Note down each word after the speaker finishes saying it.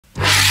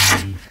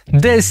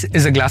This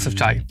is a glass of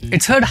chai.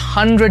 It's heard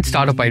 100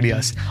 startup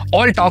ideas.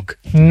 All talk,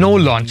 no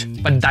launch,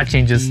 but that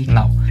changes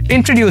now.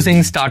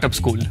 Introducing Startup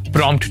School,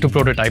 Prompt to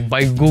Prototype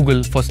by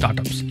Google for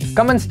Startups.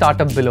 Come and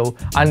start up below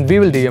and we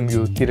will DM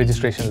you the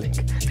registration link.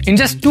 In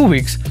just 2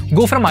 weeks,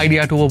 go from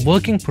idea to a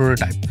working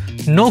prototype.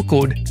 No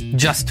code,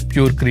 just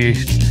pure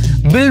creation.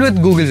 Build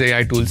with Google's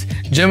AI tools,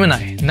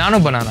 Gemini, Nano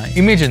Banana,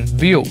 Imagen,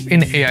 Veo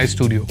in AI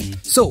Studio.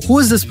 So who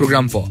is this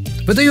program for?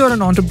 Whether you're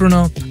an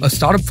entrepreneur, a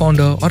startup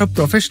founder, or a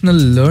professional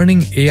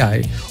learning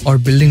AI or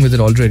building with it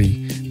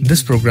already,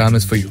 this program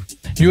is for you.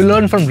 You'll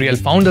learn from real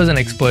founders and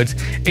experts,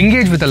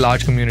 engage with a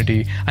large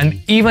community,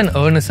 and even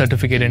earn a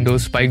certificate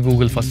endorsed by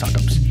Google for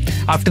Startups.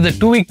 After the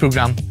 2-week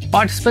program,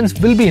 participants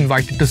will be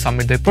invited to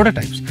submit their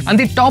prototypes, and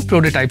the top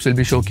prototypes will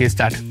be showcased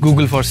at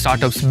Google for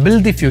Startups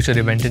Build the Future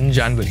event in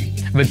January,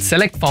 with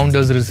select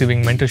founders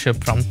receiving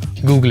mentorship from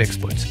Google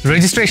experts.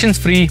 Registration's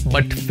free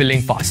but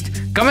filling fast.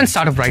 Come and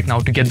start up right now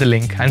to get the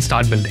link and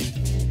start building.